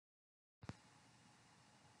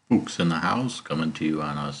Hooks in the House coming to you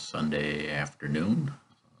on a Sunday afternoon.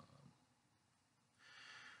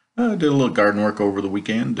 I did a little garden work over the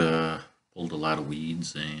weekend, pulled a lot of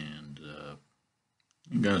weeds, and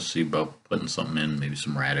I'm going to see about putting something in, maybe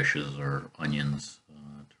some radishes or onions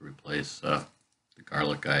to replace the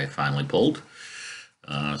garlic I finally pulled.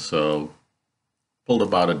 So pulled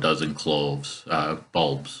about a dozen cloves,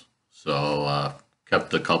 bulbs. So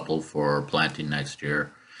kept a couple for planting next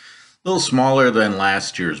year. A little smaller than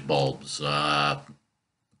last year's bulbs,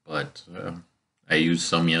 but I used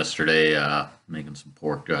some yesterday, making some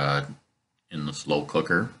pork in the slow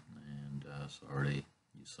cooker, and so I already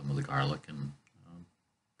used some of the garlic, and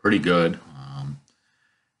pretty good.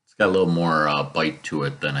 It's got a little more bite to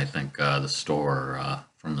it than I think the store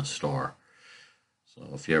from the store. So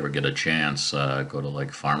if you ever get a chance, go to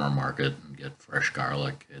like farmer market and get fresh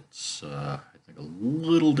garlic. It's I think a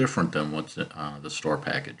little different than what's the store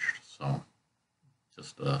packaged. So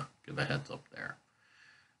just give a heads up there.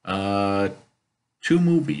 Uh, Two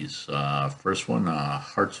movies. First one,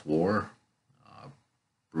 Heart's War, uh,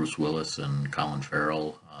 Bruce Willis and Colin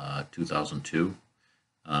Farrell, 2002.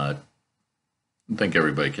 I think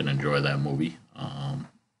everybody can enjoy that movie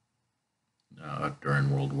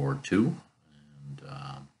during World War II. And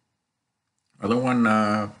other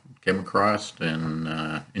one came across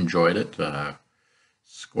and enjoyed it,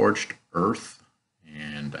 Scorched Earth,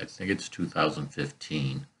 and I think it's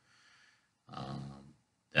 2015. Um,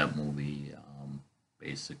 that movie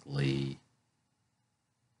basically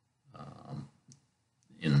um,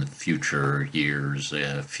 in the future years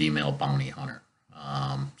a female bounty hunter.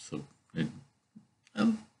 So it, a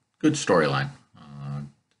good storyline.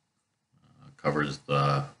 Covers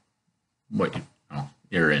the what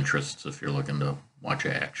your interests if you're looking to watch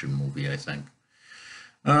an action movie. I think.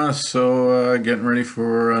 So getting ready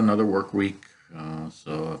for another work week.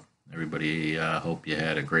 So everybody, hope you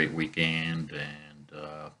had a great weekend and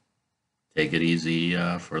take it easy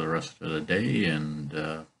for the rest of the day and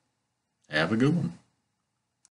have a good one.